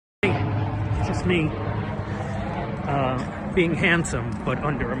just me being handsome, but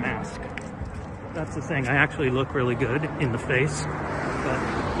under a mask. That's the thing. I actually look really good in the face,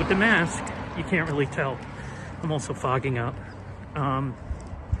 but with the mask, you can't really tell. I'm also fogging up.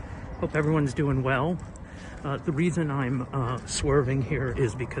 Hope everyone's doing well. The reason I'm swerving here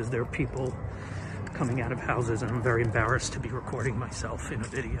is because there are people coming out of houses, and I'm very embarrassed to be recording myself in a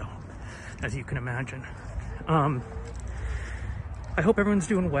video, as you can imagine. I hope everyone's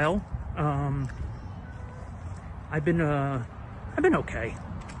doing well. I've been okay.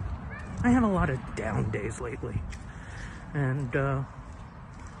 I have a lot of down days lately, and I'm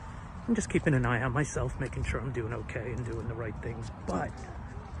just keeping an eye on myself, making sure I'm doing okay and doing the right things. But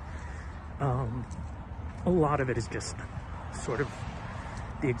a lot of it is just sort of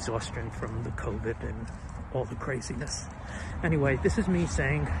the exhaustion from the COVID and all the craziness. Anyway, this is me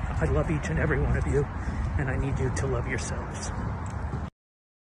saying I love each and every one of you, and I need you to love yourselves.